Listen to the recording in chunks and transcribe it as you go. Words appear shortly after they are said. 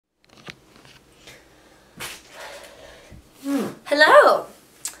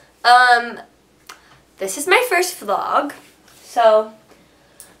This is my first vlog, so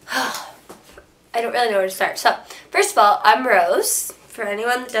I don't really know where to start. So, first of all, I'm Rose, for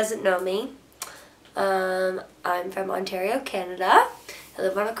anyone that doesn't know me. I'm from Ontario, Canada. I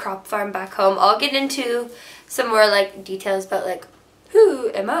live on a crop farm back home. I'll get into some more like details about like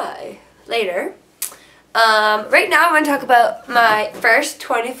who am I later. Right now I'm going to talk about my first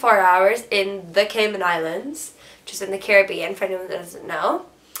 24 hours in the Cayman Islands, which is in the Caribbean for anyone that doesn't know.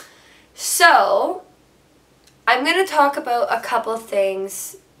 So I'm going to talk about a couple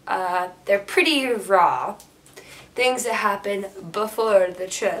things. They're pretty raw, things that happen before the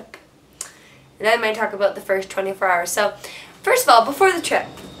trip. And then I might talk about the first 24 hours. So first of all, before the trip.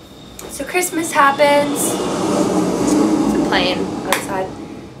 So Christmas happens. It's a plane outside.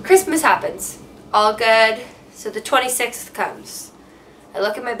 Christmas happens. All good. So the 26th comes. I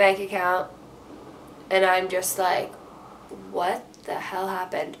look at my bank account and I'm just like, what the hell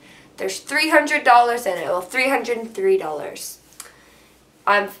happened? There's $300 in it. Well, $303.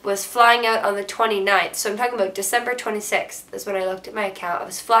 I was flying out on the 29th. So I'm talking about December 26th. That's when I looked at my account. I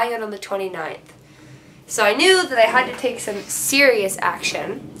was flying out on the 29th. So I knew that I had to take some serious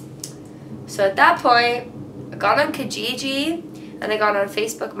action. So at that point, I got on Kijiji and I got on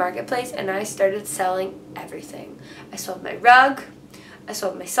Facebook Marketplace and I started selling everything. I sold my rug, I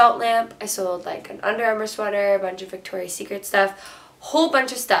sold my salt lamp, I sold like an Under Armour sweater, a bunch of Victoria's Secret stuff, whole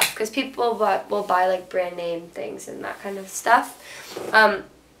bunch of stuff because people will buy like brand name things and that kind of stuff.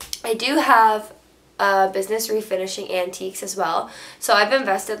 I do have a business refinishing antiques as well. So I've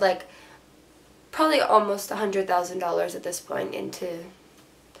invested like probably almost $100,000 at this point into,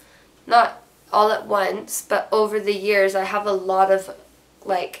 not all at once, but over the years I have a lot of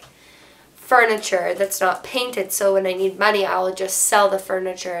like furniture that's not painted, so when I need money I'll just sell the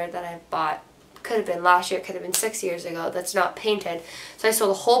furniture that I've bought. Could have been last year, could have been 6 years ago, that's not painted. So I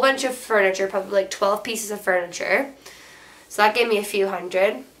sold a whole bunch of furniture, probably like 12 pieces of furniture. So that gave me a few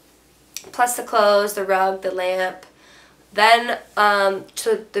hundred. Plus the clothes, the rug, the lamp. Then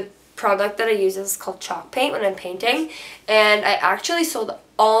so the product that I use is called chalk paint when I'm painting, and I actually sold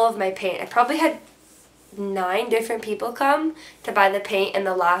all of my paint. I probably had 9 different people come to buy the paint, and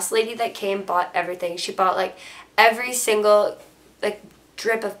the last lady that came bought everything. She bought like every single like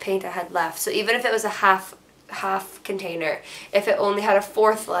drip of paint I had left. So even if it was a half container, if it only had a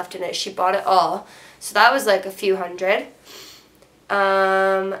fourth left in it, she bought it all. So that was like a few hundred.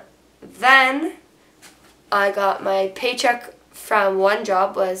 Then I got my paycheck from one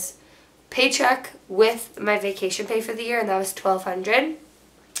job, was paycheck with my vacation pay for the year, and that was $1,200.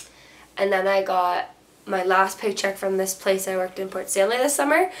 And then I got my last paycheck from this place I worked in Port Stanley this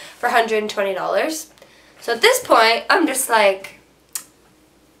summer for $120. So at this point, I'm just like,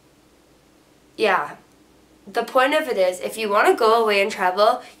 yeah. The point of it is, if you want to go away and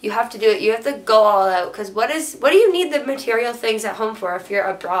travel, you have to do it. You have to go all out, because what do you need the material things at home for if you're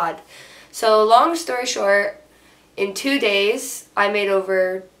abroad? So long story short, in 2 days, I made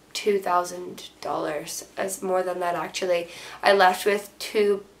over $2,000. As more than that actually. I left with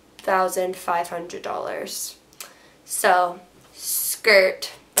 $2,500. So,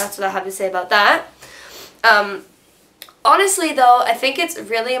 skirt. That's what I have to say about that. Honestly though, I think it's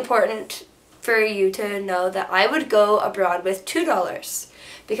really important for you to know that I would go abroad with $2,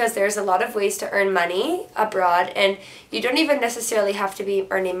 because there's a lot of ways to earn money abroad, and you don't even necessarily have to be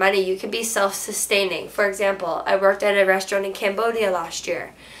earning money. You can be self-sustaining. For example, I worked at a restaurant in Cambodia last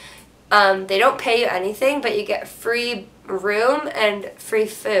year. They don't pay you anything, but you get free room and free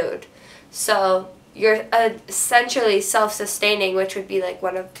food. So you're essentially self-sustaining, which would be like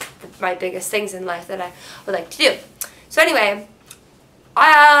one of my biggest things in life that I would like to do. So anyway,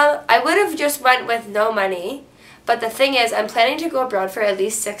 I would have just went with no money, but the thing is, I'm planning to go abroad for at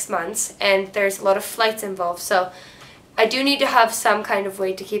least 6 months, and there's a lot of flights involved, so I do need to have some kind of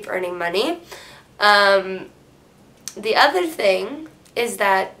way to keep earning money. The other thing is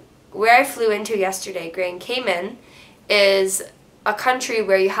that where I flew into yesterday, Grand Cayman, is a country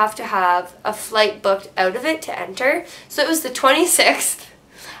where you have to have a flight booked out of it to enter. So it was the 26th,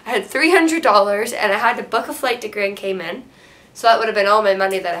 I had $300, and I had to book a flight to Grand Cayman. So that would have been all my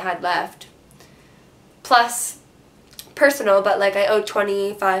money that I had left. Plus personal, but like I owed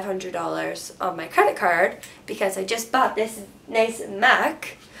 $2,500 on my credit card because I just bought this nice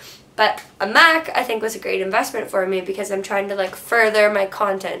Mac. But a Mac I think was a great investment for me because I'm trying to like further my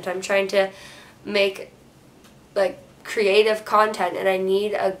content. I'm trying to make like creative content, and I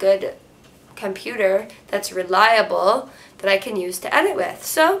need a good computer that's reliable that I can use to edit with.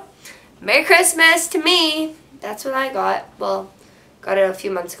 So Merry Christmas to me! That's what I got. Well, got it a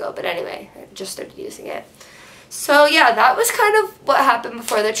few months ago, but anyway, I just started using it. So yeah, that was kind of what happened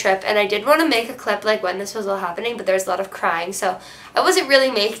before the trip, and I did want to make a clip like when this was all happening, but there was a lot of crying, so I wasn't really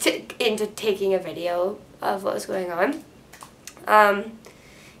into taking a video of what was going on.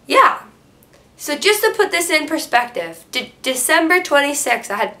 Yeah. So just to put this in perspective, December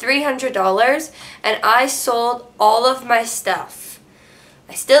 26th, I had $300 and I sold all of my stuff.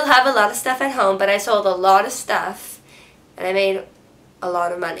 I still have a lot of stuff at home, but I sold a lot of stuff and I made a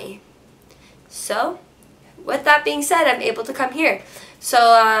lot of money. So, with that being said, I'm able to come here.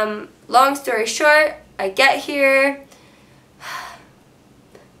 So, long story short, I get here.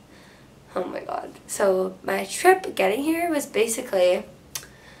 Oh my god. So, my trip getting here was basically...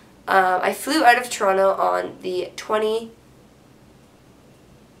 I flew out of Toronto on the 29th,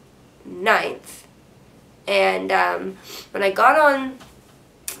 and when I got on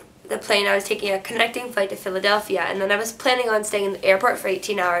the plane, I was taking a connecting flight to Philadelphia, and then I was planning on staying in the airport for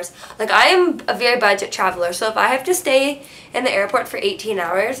 18 hours. Like, I am a very budget traveler, so if I have to stay in the airport for 18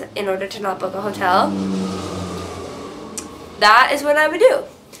 hours in order to not book a hotel, that is what I would do.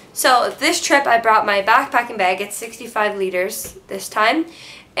 So this trip, I brought my backpacking bag. It's 65 liters this time,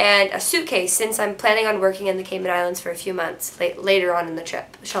 and a suitcase, since I'm planning on working in the Cayman Islands for a few months later on in the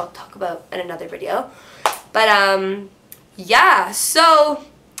trip, which I'll talk about in another video. But yeah, so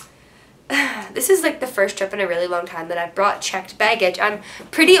this is like the first trip in a really long time that I've brought checked baggage. I'm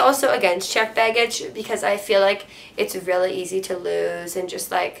pretty also against checked baggage because I feel like it's really easy to lose, and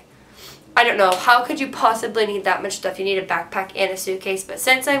just like, I don't know, how could you possibly need that much stuff? You need a backpack and a suitcase, but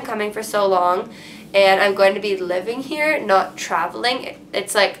since I'm coming for so long and I'm going to be living here, not traveling,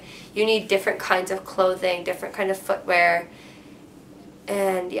 it's like you need different kinds of clothing, different kind of footwear,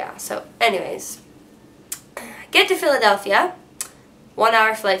 and yeah, so anyways, get to Philadelphia, 1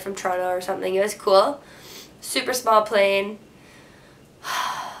 hour flight from Toronto or something. It was cool, super small plane.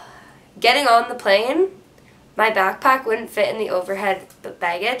 Getting on the plane, my backpack wouldn't fit in the overhead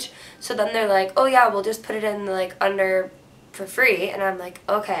baggage, so then they're like, oh yeah, we'll just put it in like under for free, and I'm like,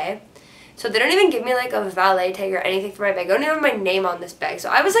 okay. So they don't even give me like a valet tag or anything for my bag. I don't even have my name on this bag, so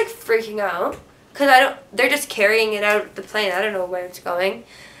I was like freaking out because they're just carrying it out of the plane. I don't know where it's going.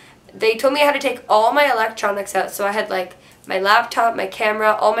 They told me I had to take all my electronics out, so I had like my laptop, my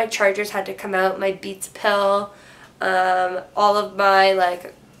camera, all my chargers had to come out, my Beats pill, all of my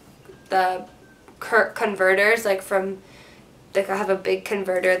like the converters, like from, like I have a big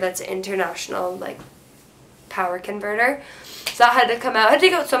converter that's international, like power converter, so that had to come out. I had to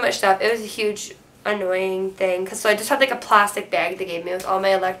take out so much stuff. It was a huge annoying thing, so I just had like a plastic bag they gave me with all my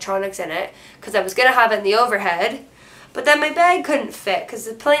electronics in it because I was gonna have it in the overhead, but then my bag couldn't fit because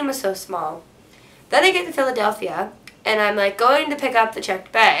the plane was so small. Then I get to Philadelphia and I'm like going to pick up the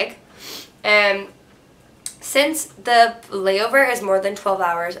checked bag, and since the layover is more than 12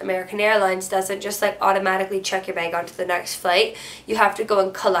 hours, American Airlines doesn't just like automatically check your bag onto the next flight. You have to go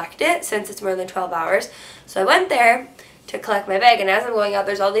and collect it since it's more than 12 hours. So I went there to collect my bag, and as I'm going out,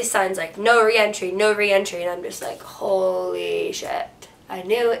 there's all these signs like no re-entry, no re-entry, and I'm just like, holy shit. I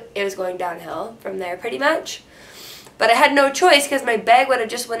knew it was going downhill from there pretty much. But I had no choice because my bag would have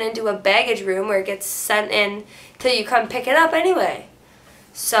just went into a baggage room where it gets sent in till you come pick it up anyway.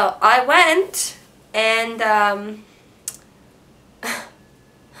 So I went, and I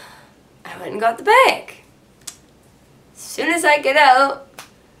went and got the bag. As soon as I get out,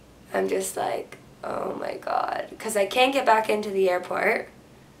 I'm just like, oh my god, because I can't get back into the airport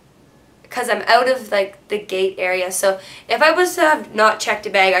because I'm out of like the gate area. So if I was to have not checked a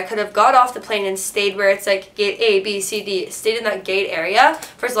bag, I could have got off the plane and stayed where it's like gate A, B, C, D, stayed in that gate area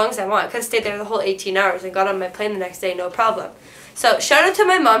for as long as I want. I could have stayed there the whole 18 hours and got on my plane the next day, no problem. So shout out to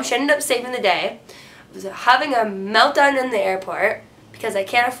my mom, she ended up saving the day. I was having a meltdown in the airport because I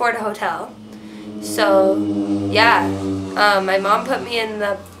can't afford a hotel. So yeah, my mom put me in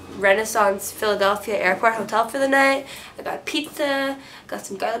the Renaissance Philadelphia Airport Hotel for the night. I got pizza, got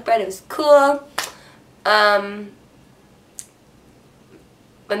some garlic bread, it was cool. And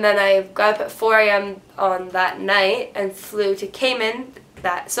then I got up at 4 a.m. on that night and flew to Cayman.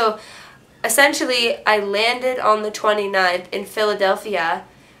 So essentially I landed on the 29th in Philadelphia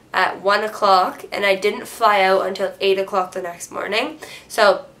at 1 o'clock, and I didn't fly out until 8 o'clock the next morning.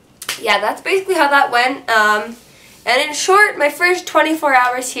 So yeah, that's basically how that went. And in short, my first 24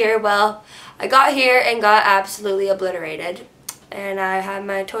 hours here, well, I got here and got absolutely obliterated. And I had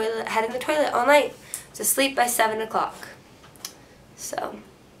my head in the toilet all night. I was asleep by 7 o'clock. So,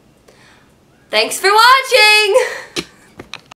 thanks for watching!